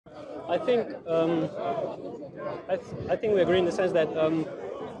I think I think we agree in the sense that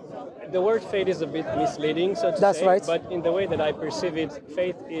the word faith is a bit misleading, so to That's say. right. But in the way that I perceive it,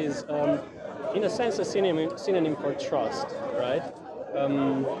 faith is, in a sense, a synonym for trust, right?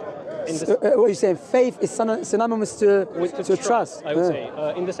 What you saying? Faith is synonymous to trust. I would say,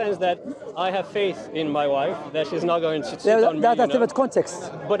 in the sense that I have faith in my wife that she's not going to cheat on me. That's different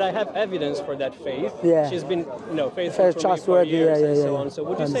context. But I have evidence for that faith. Yeah. She's been, faithful to me for trustworthy. years and so Yeah. on. So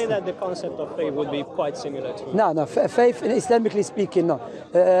would you say that the concept of faith would be quite similar to? No. Faith, Islamically speaking, no.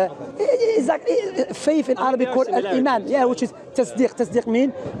 Exactly. Faith in Arabic called al-iman. Yeah, which is tasdiq. Tasdiq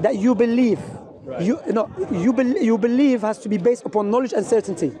means that you believe. Right. You believe has to be based upon knowledge and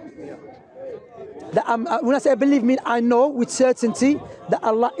certainty. That when I say I believe, mean I know with certainty that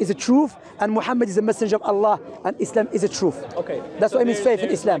Allah is the truth and Muhammad is the messenger of Allah and Islam is the truth. Okay. That's what it means faith in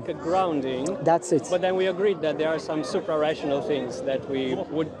Islam. Like a grounding. That's it. But then we agreed that there are some supra-rational things that we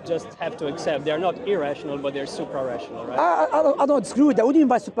would just have to accept. They are not irrational, but they're supra-rational, right? I don't disagree with that. What do you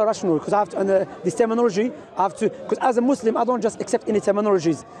mean by supra-rational? Because I have to, under this terminology, I have to, because as a Muslim, I don't just accept any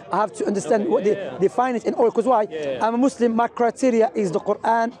terminologies. I have to understand what they define it in all. Because why? I'm a Muslim, my criteria is the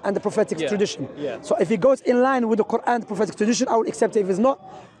Quran and the prophetic tradition. Yeah. So if it goes in line with the Quran and the prophetic tradition, I will accept it. If it's not,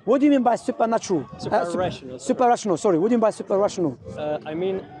 what do you mean by supernatural? Supra-rational. Supra-rational, sorry. What do you mean by supra-rational? I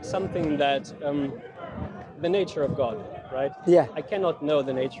mean something that, the nature of God, right? Yeah. I cannot know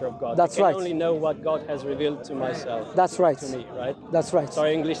the nature of God. That's I can right. only know what God has revealed to myself. That's right. To me, right? That's right.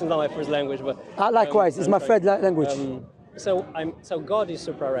 Sorry, English is not my first language, but... Likewise, it's my third language. So God is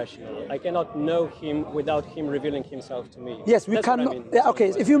supra-rational. I cannot know Him without Him revealing Himself to me. Yes, we That's cannot. what I mean. Yeah, okay,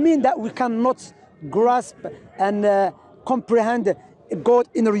 if you mean that we cannot grasp and comprehend God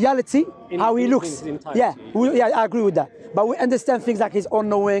in reality, how He looks. Yeah, I agree with that. But we understand things like He's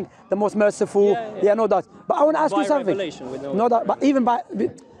all-knowing, the most merciful. Yeah, no doubt. But I want to ask you something. Revelation, with no doubt. But even by,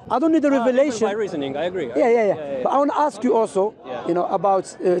 I don't need the revelation. Even by reasoning, I agree. Yeah. But I want to ask you also, about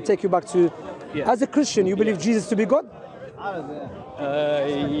take you back to, as a Christian, you believe Jesus to be God?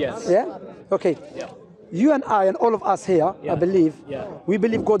 Yes. Yeah. Okay. Yeah. You and I and all of us here, I believe, we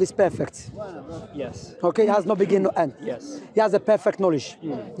believe God is perfect. Yes. Okay, He has no beginning, no end. Yes. He has a perfect knowledge.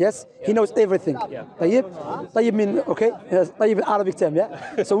 Yes, He knows everything. Yeah. طيب mean, okay, طيب in Arabic term,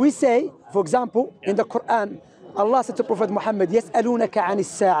 yeah. So we say, for example, in the Quran, Allah said to Prophet Muhammad, يسألونك عن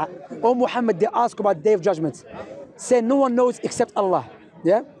الساعة. Oh Muhammad, they ask about day of judgment. Say no one knows except Allah.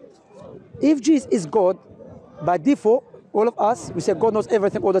 Yeah. If Jesus is God, by default, all of us, we say God knows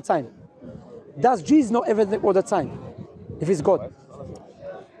everything all the time. Does Jesus know everything all the time? If He's God?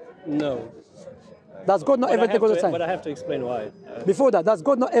 No. Does God know everything all the time? But I have to explain why. Before that, does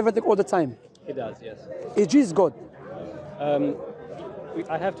God know everything all the time? He does, yes. Is Jesus God?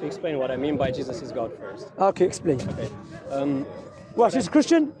 I have to explain what I mean by Jesus is God first. Okay, explain. Okay. Well, she's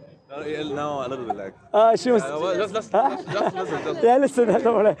Christian? No, a little bit like. She was. Just listen. Yeah, listen.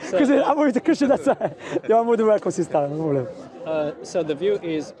 Because I'm with the Christian, that's why. You're more than welcome, sister. No problem. So the view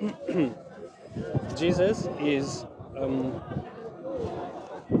is Jesus is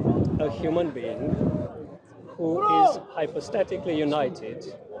a human being who is hypostatically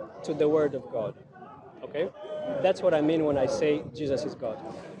united to the Word of God. Okay? That's what I mean when I say Jesus is God.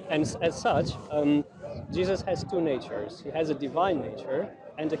 And as such, Jesus has two natures. He has a divine nature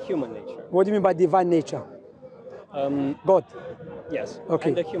and a human nature. What do you mean by divine nature? God. Yes. Okay.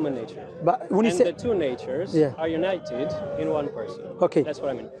 And the human nature. But when you and say the two natures are united in one person. Okay. That's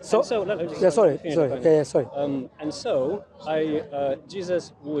what I mean. So sorry. And so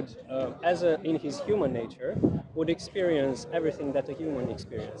Jesus would, in his human nature, would experience everything that a human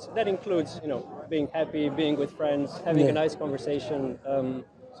experiences. That includes, being happy, being with friends, having a nice conversation,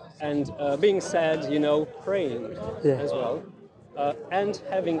 and being sad, praying as well, and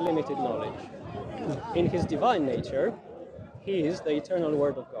having limited knowledge. In his divine nature, he is the eternal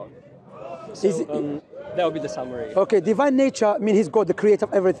Word of God. So that would be the summary. Okay, divine nature means He's God, the creator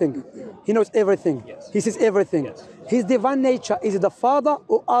of everything. He knows everything. Yes. He sees everything. Yes. His divine nature is the Father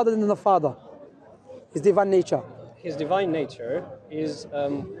or other than the Father? His divine nature. His divine nature is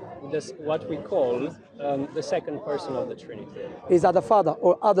what we call the second person of the Trinity. Is that the Father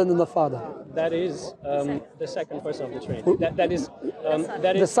or other than the Father? That is the second person of the Trinity. That is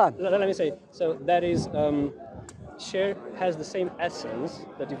the Son. Let me say. So that is has the same essence,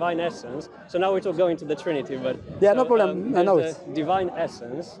 the divine essence. So now we're going to the Trinity, but no problem. I know it. Divine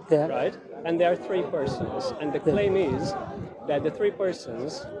essence, right? And there are three persons, and the claim is that the three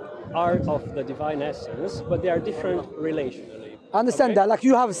persons are of the divine essence, but they are different relationally. I understand that. Like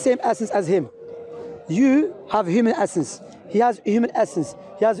you have the same essence as Him. You have human essence. he has human essence.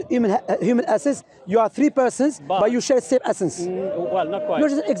 He has human essence. You are three persons, but you share the same essence. Well, not quite. No,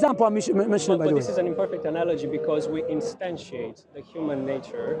 just an example I'm mentioning, by the But way. this is an imperfect analogy because we instantiate the human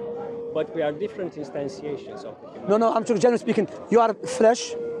nature, but we are different instantiations of the human. No, I'm generally speaking. You are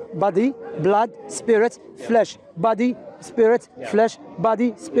flesh, body, blood, spirit, flesh, body, spirit, flesh,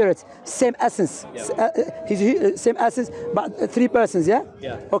 body, spirit. Same essence. He's same essence, but three persons, yeah?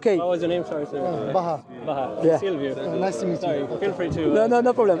 Yeah. Okay. What was your name? Sorry, sir. Baha. Baha. Yeah. Silvio. Nice to meet you. Sorry, feel free to...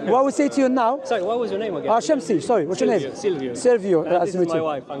 No problem. What I would say to you now... Sorry, what was your name again? Shamsi, sorry, what's your name? Silvio. Silvio. This is my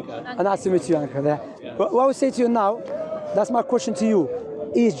wife, Anka. Nice to meet you, Anka. What I would say to you now, that's my question to you.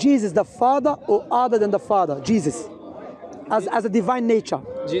 Is Jesus the Father or other than the Father? Jesus. As a divine nature.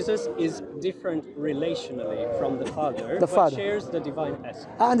 Jesus is different relationally from the Father, The Father. shares the divine essence.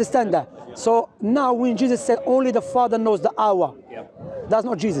 I understand that. So now when Jesus said only the Father knows the hour, that's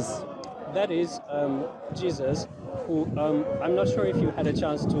not Jesus. That is Jesus, who I'm not sure if you had a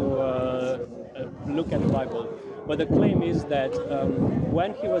chance to look at the Bible, but the claim is that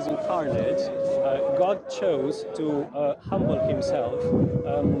when he was incarnate, God chose to humble himself,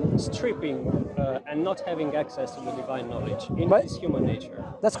 stripping and not having access to the divine knowledge in his human nature.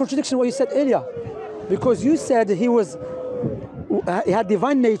 That's contradiction what you said earlier, because you said he had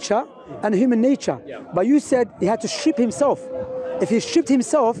divine nature and human nature, but you said he had to strip himself. If he stripped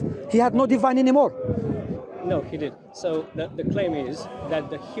himself, he had no divine anymore. No, he did. So the claim is that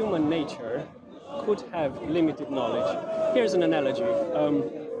the human nature could have limited knowledge. Here's an analogy.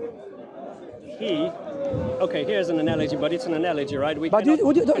 Here's an analogy, but it's an analogy, right? But sorry,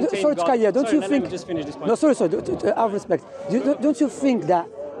 Tkaya, don't you let think? me just finish this point. No, sorry. I have respect. Don't you think that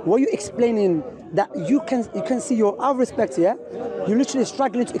what you're explaining, that you can see your out of respect here? You're literally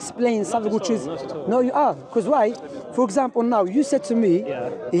struggling to explain something which is. Not at all. No, you are. Because why? For example, now you said to me,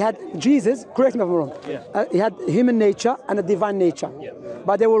 he had Jesus. Correct me if I'm wrong. He had human nature and a divine nature,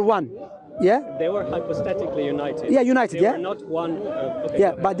 but they were one. Yeah. They were hypostatically united. Yeah, united. They were not one.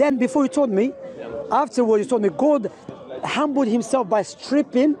 But then before you told me, afterwards you told me God humbled himself by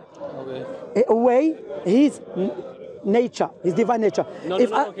stripping away his nature, his divine nature. No, he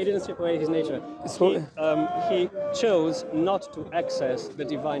didn't strip away his nature. He chose not to access the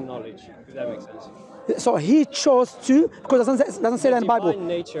divine knowledge, if that makes sense. So he chose to, because it doesn't say that in the Bible. The divine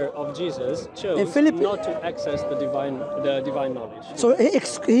nature of Jesus chose not to access the divine knowledge. So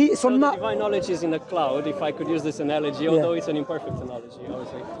the divine knowledge is in the cloud, if I could use this analogy, although it's an imperfect analogy,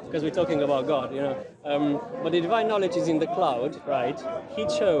 obviously, because we're talking about God, you know. But the divine knowledge is in the cloud, right? He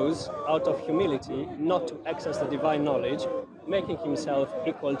chose, out of humility, not to access the divine knowledge, making himself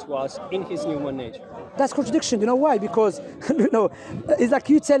equal to us in his human nature. That's contradiction. You know why? Because it's like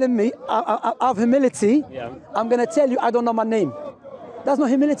you telling me, out of humility, I'm going to tell you I don't know my name. That's not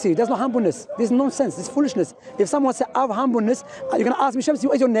humility. That's not humbleness. This is nonsense. This is foolishness. If someone says, out of humbleness, you're going to ask me, Shamsi,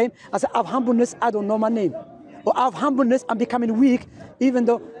 what is your name? I say, out of humbleness, I don't know my name. Or out of humbleness, I'm becoming weak, even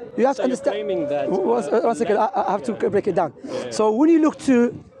though you have to understand. You're claiming that. One second, I have to break it down. So when you look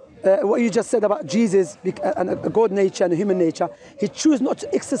to what you just said about Jesus and a God nature and a human nature, he chose not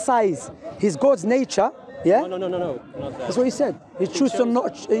to exercise his God's nature. Yeah. No, not that. That's what he said. He chose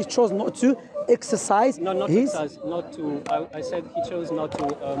not to exercise. I said he chose not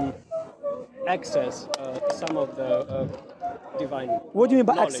to access some of the divine. What do you mean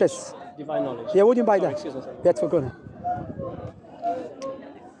by knowledge. access? Divine knowledge. Yeah. What do you mean by that? Excuse me, sorry. That's forgotten.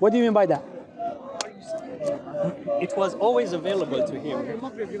 What do you mean by that? It was always available to him.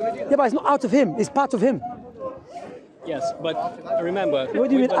 Yeah, but it's not out of him. It's part of him. Yes, but remember. What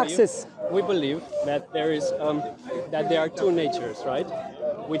do you mean access? We believe that there is that there are two natures, right,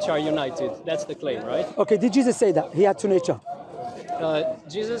 which are united. That's the claim, right? Okay. Did Jesus say that he had two nature?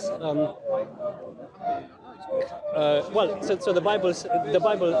 Jesus. So the Bible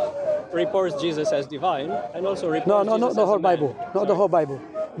reports Jesus as divine, and also reports No, Jesus not the as whole a man. Bible. Not the whole Bible.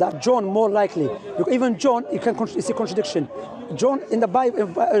 That John more likely. Even John, it's a contradiction. John in the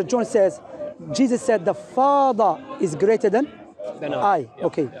Bible, John says, Jesus said the Father is greater than I. Yeah,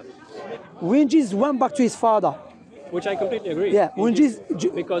 Okay. yeah. When Jesus went back to his Father, which I completely agree. Yeah, when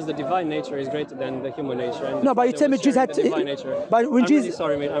because the divine nature is greater than the human nature. And no, but you tell me Jesus had the divine nature. But when I'm Jesus, really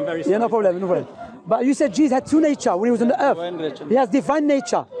sorry, mate. I'm very sorry. yeah, no problem. But you said Jesus had two nature when he was on the earth. He has divine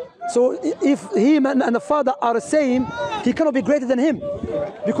nature. So if him and the Father are the same, he cannot be greater than him.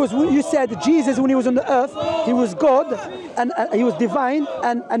 Because you said Jesus, when he was on the earth, he was God and he was divine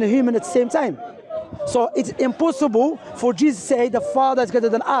and a human at the same time. So it's impossible for Jesus to say the Father is greater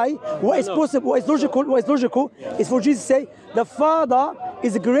than I. What is possible? What is logical is for Jesus to say the Father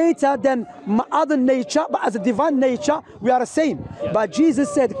is greater than my other nature, but as a divine nature, we are the same. But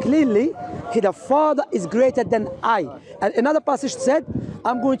Jesus said clearly, The Father is greater than I. And another passage said,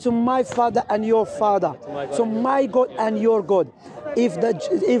 I'm going to my Father and your Father. So my God and your God.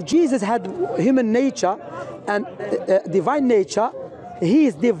 If Jesus had human nature and divine nature,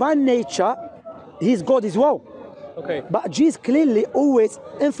 his divine nature, he's God as well. Okay. But Jesus clearly always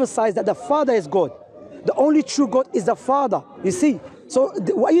emphasized that the Father is God. The only true God is the Father. You see? So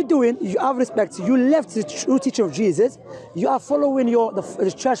what you're doing, you have respect. You left the true teaching of Jesus. You are following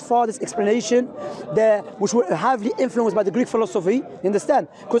the church fathers' explanation, which were heavily influenced by the Greek philosophy. You understand?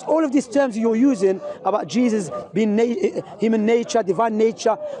 Because all of these terms you're using about Jesus being human nature, divine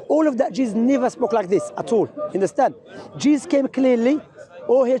nature, all of that, Jesus never spoke like this at all. You understand? Jesus came clearly,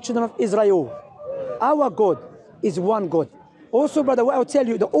 "O hail children of Israel, our God is one God." Also, brother, what I'll tell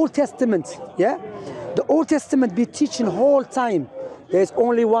you, the Old Testament, yeah? The Old Testament be teaching whole time. There's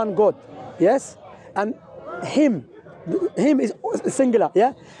only one God, yes? And him is singular,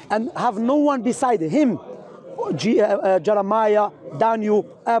 yeah? And have no one beside him. Jeremiah, Daniel,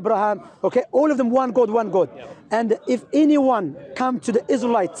 Abraham, okay? All of them one God, one God. Yeah. And if anyone come to the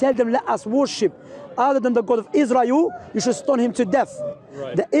Israelites, tell them, let us worship other than the God of Israel, you should stone him to death.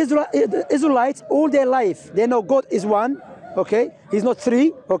 Right. The Israelites, all their life, they know God is one, okay? He's not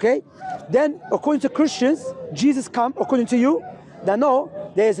three, okay? Then, according to Christians, Jesus come, according to you, they know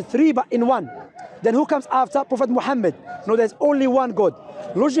there's three but in one. Then who comes after? Prophet Muhammad. No, there's only one God.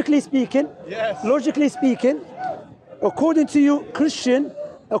 Logically speaking, according to you,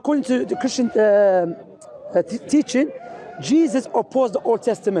 according to the Christian teaching, Jesus opposed the Old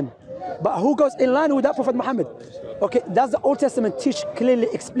Testament. But who goes in line with that? Prophet Muhammad. Okay, does the Old Testament teach clearly,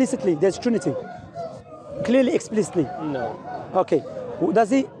 explicitly, there's Trinity? Clearly, explicitly? No. Okay. Does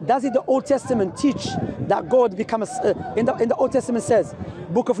the Old Testament teach that God becomes, in the Old Testament says,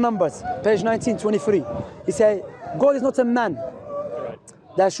 Book of Numbers, page 1923, he says, God is not a man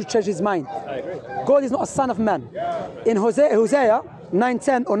that should change his mind. I agree. God is not a son of man. In Hosea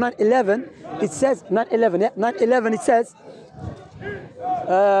 9:10 or 9:11, it says, 9:11 it says,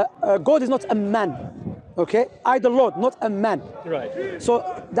 God is not a man. Okay, I the Lord, not a man. Right. So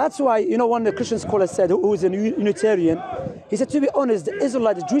that's why, one of the Christian scholars said, who is a Unitarian, he said, to be honest, the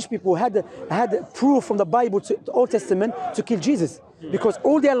Israelites, the Jewish people had proof from the Bible to the Old Testament to kill Jesus. Because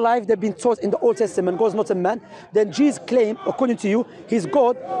all their life they've been taught in the Old Testament, God's not a man. Then Jesus claimed, according to you, he's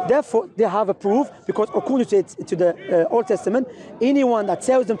God. Therefore, they have a proof, because according to the Old Testament, anyone that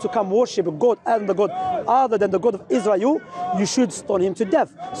tells them to come worship God other than the God of Israel, you should stone him to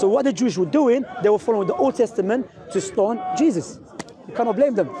death. So what the Jews were doing, they were following the Old Testament to stone Jesus. You cannot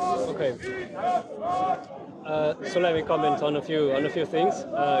blame them. Okay. So let me comment on a few things,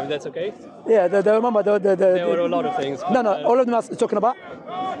 if that's okay. Yeah, remember there were a lot of things. No, all of them are talking about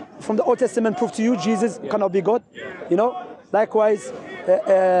from the Old Testament prove to you Jesus cannot be God. Likewise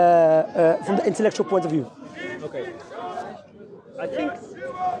from the intellectual point of view. Okay. I think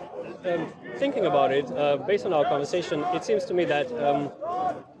thinking about it, based on our conversation, it seems to me that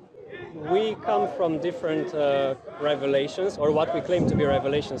we come from different revelations, or what we claim to be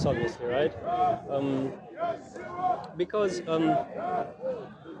revelations, obviously, right? Because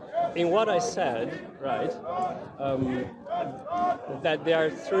in what I said, right, that there are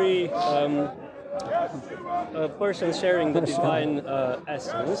three persons sharing the divine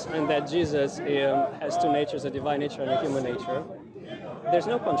essence, and that Jesus has two natures, a divine nature and a human nature. There's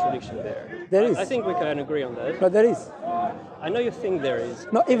no contradiction there. There is. I think we can agree on that. No, there is. I know you think there is.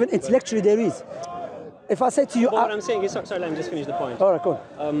 No, even intellectually there is. If I say to you... But what I'm saying is... Sorry, let me just finish the point. All right, cool.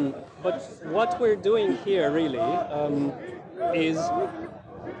 But what we're doing here, really, is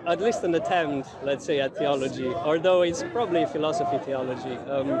at least an attempt, let's say, at theology, although it's probably philosophy theology.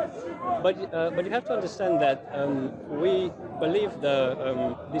 But you have to understand that we believe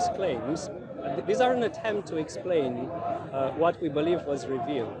these claims. These are an attempt to explain what we believe was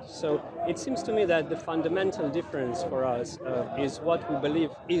revealed. So it seems to me that the fundamental difference for us is what we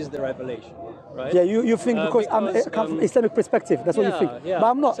believe is the revelation, right? Yeah, you think because I'm come from Islamic perspective, that's what you think. Yeah. But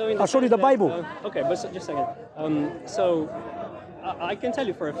I'm not. So I'll show you the Bible. Okay, but just a second. So I can tell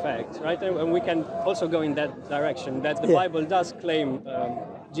you for a fact, right, and we can also go in that direction, that the Bible does claim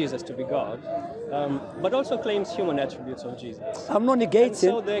Jesus to be God, but also claims human attributes of Jesus. I'm not negating. And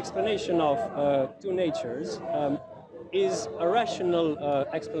so the explanation of two natures is a rational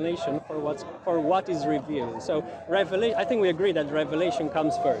explanation for what is revealed. So revelation, I think we agree that revelation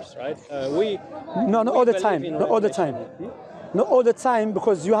comes first, right? Not all the time. Not all the time. Not all the time,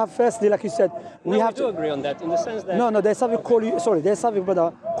 because you have firstly, like you said, we have to agree on that in the sense that there's something called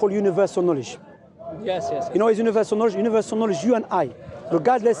universal knowledge. Yes. You know, it's universal knowledge. Universal knowledge. You and I,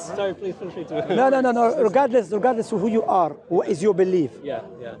 regardless. Sorry, please feel free to. No. Regardless of who you are, what is your belief? Yeah.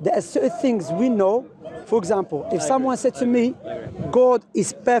 There are certain things we know. For example, if someone said to me, I agree. God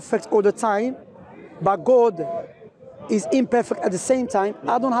is perfect all the time, but God is imperfect at the same time,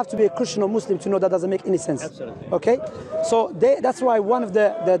 I don't have to be a Christian or Muslim to know that doesn't make any sense. Absolutely. Okay? So that's why one of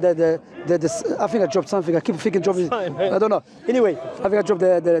the I think I dropped something. I keep thinking dropping. Fine. I don't know. Anyway, I think I dropped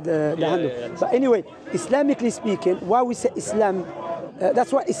the handle. Yeah. But anyway, Islamically speaking, why we say Islam,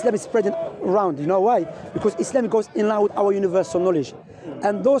 that's why Islam is spreading around. You know why? Because Islam goes in line with our universal knowledge.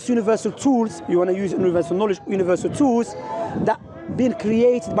 And those universal tools, you want to use universal knowledge, universal tools, that been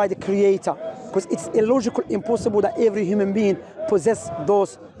created by the Creator. Because it's illogical, impossible that every human being possess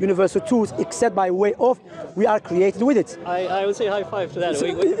those universal tools, except by way of we are created with it. I would say high five to that. So,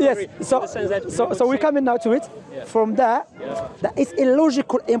 We agree yes. in the sense that So we're coming now to it. Yeah. From that, that it's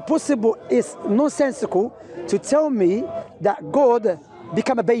illogical, impossible, it's nonsensical to tell me that God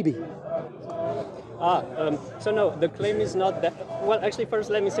became a baby. So no, the claim is not that. Well, actually,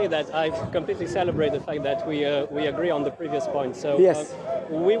 first let me say that I completely celebrate the fact that we agree on the previous point. So Yes.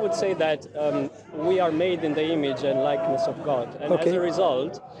 we would say that we are made in the image and likeness of God, and as a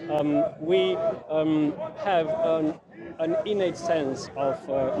result, we have an innate sense of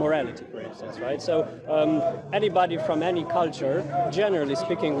morality, for instance, right? So anybody from any culture, generally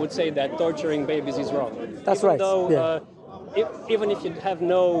speaking, would say that torturing babies is wrong. That's even right. Though, even if you have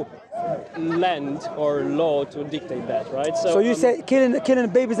no land or law to dictate that, right? So you say killing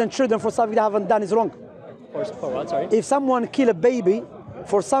babies and children for something they haven't done is wrong? For what, sorry? If someone kill a baby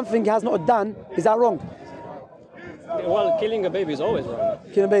for something he has not done, is that wrong? Well, killing a baby is always wrong.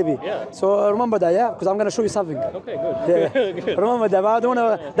 Kill a baby? Yeah. So remember that, yeah? Because I'm going to show you something. Okay, good. Yeah. Good. Remember that, but I don't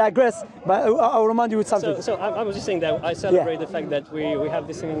want to digress, but I'll remind you with something. So I was just saying that I celebrate the fact that we have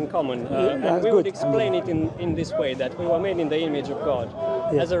this in common. And that's we would good. explain it in this way, that we were made in the image of God.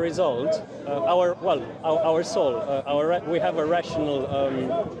 As a result, our soul, we have a rational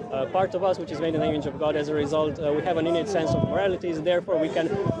part of us which is made in the image of God. As a result, we have an innate sense of moralities. Therefore, we can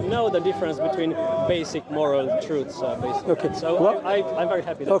know the difference between basic moral truths, basically. Okay. So I'm very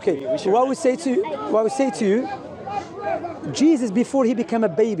happy that we share what that. we say to you, Jesus before he became a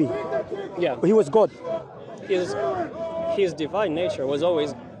baby, he was God. His divine nature was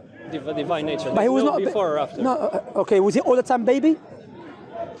always divine nature. But he was no not before or after. No, okay. Was he all the time baby?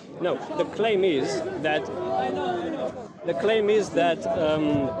 No, the claim is that.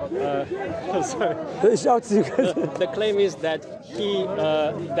 Sorry. The claim is that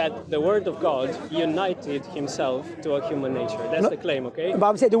that the Word of God united Himself to a human nature. That's the claim, okay? But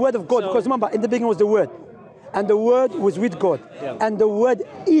I'm saying the Word of God, because remember, in the beginning was the Word, and the Word was with God, and the Word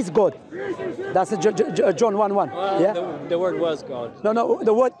is God. That's John 1:1. Well, the Word was God. No,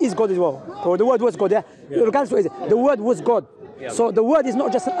 the Word is God as well. Or the Word was God. Yeah. Regardless of what it is, the Word was God. Yeah. So the word is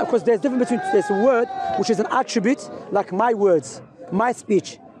not just, because there's difference between this word, which is an attribute, like my words, my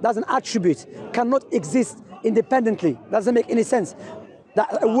speech. That's an attribute, cannot exist independently. Doesn't make any sense.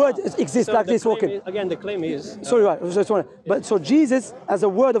 That a word exists So like the this claim walking. is, again, the claim is. Sorry, right. But so Jesus, as a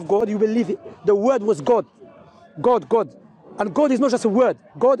word of God, you believe it. The word was God. God. And God is not just a word.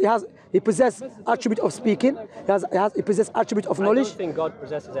 God, he possesses attribute of speaking. He possesses attribute of knowledge. I don't think God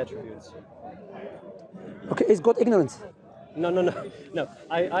possesses attributes. Okay, is God ignorant? No.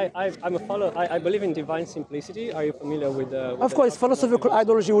 I'm a follower. I believe in divine simplicity. Are you familiar with? Of course, philosophical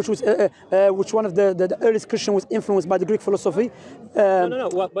ideology, which was which one of the earliest Christian was influenced by the Greek philosophy.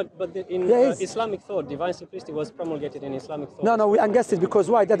 No. But in Yeah, Islamic thought, divine simplicity was promulgated in Islamic thought. No, we against it, because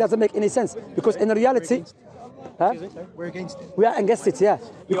why? That doesn't make any sense. Because in reality, We're against it. we are against it, yeah.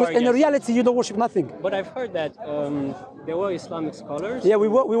 Because in against reality, you don't worship nothing. But I've heard that there were Islamic scholars. Yeah, we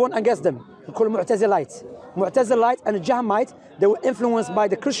won't against them. We call them Mu'tazilites. Mu'tazilites and Jahmites, they were influenced by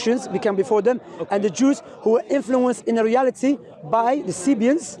the Christians, became before them, and the Jews, who were influenced in reality by the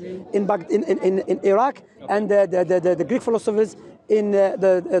Sabians in Iraq, and the Greek philosophers in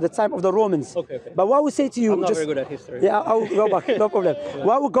the time of the Romans. Okay. But what we say to you, I'm not very good at history. Yeah, I'll go back, no problem.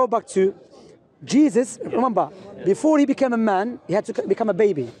 What we'll go back to, Jesus, remember, before he became a man, he had to become a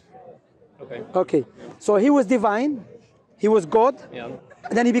baby. Okay. So he was divine, he was God, and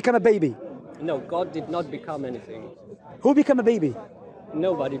then he became a baby. No, God did not become anything. Who became a baby?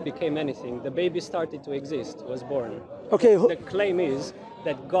 Nobody became anything. The baby started to exist, was born. Okay. The claim is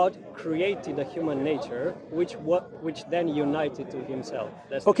that God created a human nature, which then united to Himself.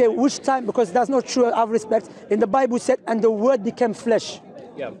 That's Okay, which time? Because that's not true. I have respect. In the Bible said, and the Word became flesh.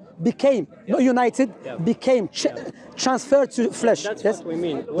 Yeah. Became, not united, became, transferred to flesh. That's yes? what we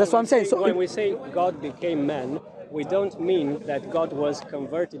mean. That's what I'm saying. So when we say God became man, we don't mean that God was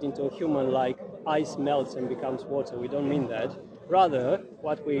converted into a human like ice melts and becomes water. We don't mean that. Rather,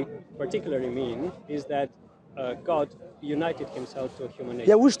 what we particularly mean is that God united himself to a human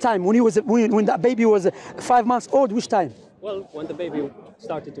nature. Yeah, which time? When that baby was 5 months old, which time? Well, when the baby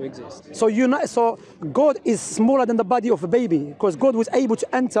started to exist. So God is smaller than the body of a baby because God was able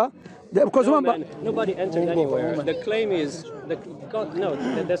to enter. Because No, remember, man, nobody entered anywhere. The claim is God. No,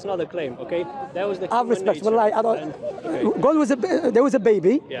 that's not the claim. Okay, that was the I have human respect. nature. Wallahi, I don't, Okay. God was there was a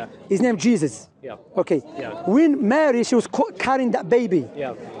baby. Yeah. His name Jesus. Yeah. Okay. Yeah. When Mary she was carrying that baby.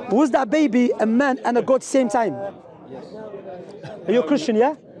 Yeah. Was that baby a man and a God same time? Yes. Are you a Christian?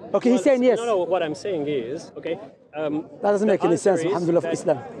 Yeah. Okay. He's saying yes. No. What I'm saying is, okay. That doesn't make the any sense. answer is Alhamdulillah for that-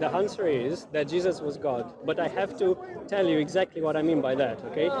 Islam. The answer is that Jesus was God, but I have to tell you exactly what I mean by that.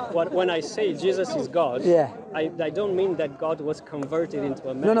 Okay. When I say Jesus is God, Yeah. I don't mean that God was converted into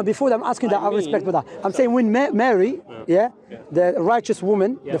a man. No. Before that, I'm asking that. I have respect for that. I'm saying when Mary, the righteous woman,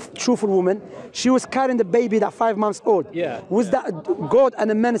 the truthful woman, she was carrying the baby that 5 months old. Yeah. Was that God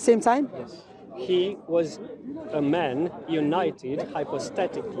and a man at the same time? Yes. He was a man united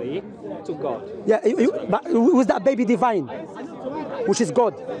hypostatically to God. Yeah. But was that baby divine? Which is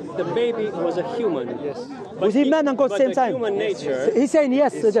God. The baby was a human. Yes. Was he man and God but same the time? Human nature. He's saying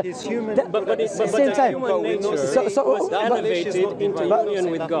yes. He's human. But the Same time. human nature was elevated into union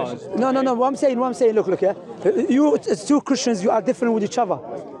with God. No. What I'm saying, look, yeah. You, as two Christians, you are different with each other.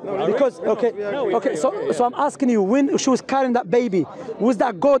 Because okay, so I'm asking you, when she was carrying that baby, was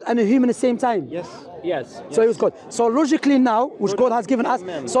that God and a human at the same time? Yes. So it was God. So logically now, which God has given us,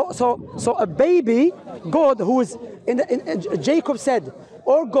 so a baby, God, who is Jacob said,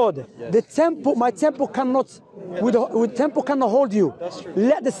 "Oh God, the temple, my temple cannot, with temple cannot hold you.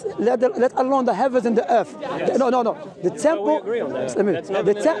 Let alone the heavens and the earth." No. The temple. we agree on that. That's not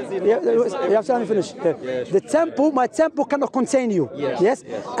You have to let me finish. The temple, my temple cannot contain you. Yes.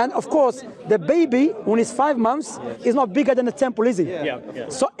 And of course, the baby when he's 5 months is not bigger than the temple, is he? Yeah.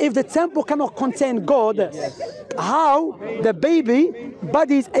 So if the temple cannot contain God, how the baby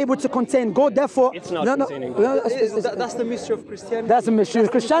body is able to contain God? Therefore, It's not containing God. That's the mystery of Christianity. that's a mystery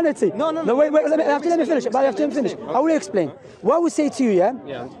of Christianity. No, Wait. Let me finish. But I have to finish. I will explain. What we say to you,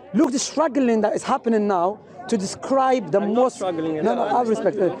 Yeah. look, the struggling that is happening now to describe the I'm not most. struggling at No, all. I have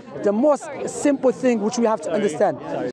respect. The most simple thing which we have to understand.